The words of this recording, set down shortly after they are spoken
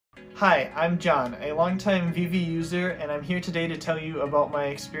Hi, I'm John, a longtime ViVi user, and I'm here today to tell you about my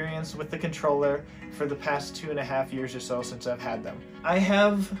experience with the controller for the past 2.5 years or so since I've had them. I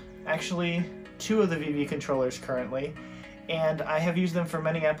have actually 2 of the ViVi controllers currently, and I have used them for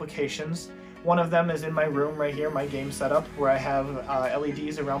many applications. One of them is in my room right here, my game setup, where I have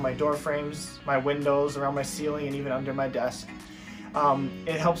LEDs around my door frames, my windows, around my ceiling, and even under my desk.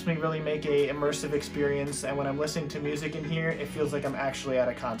 It helps me really make a immersive experience, and when I'm listening to music in here, it feels like I'm actually at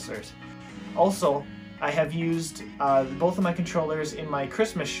a concert. Also, I have used both of my controllers in my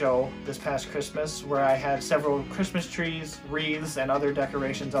Christmas show this past Christmas, where I had several Christmas trees, wreaths, and other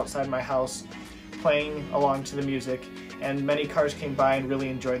decorations outside my house playing along to the music, and many cars came by and really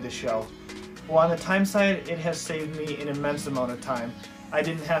enjoyed the show. Well, on the time side, it has saved me an immense amount of time. I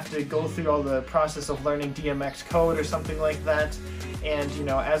didn't have to go through all the process of learning DMX code or something like that. And you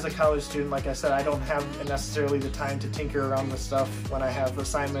know, as a college student, like I said, I don't have necessarily the time to tinker around with stuff when I have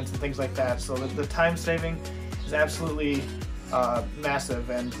assignments and things like that. So the time saving is absolutely massive,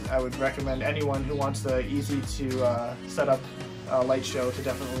 and I would recommend anyone who wants the easy to set up light show to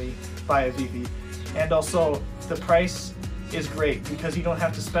definitely buy a ViVi. And also, the price is great because you don't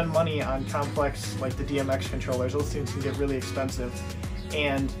have to spend money on complex like the DMX controllers. Those things can get really expensive,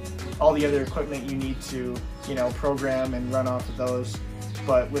 and all the other equipment you need to, you know, program and run off of those.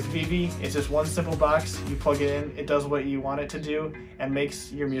 But with ViVi, it's just one simple box, you plug it in, it does what you want it to do, and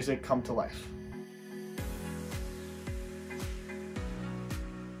makes your music come to life.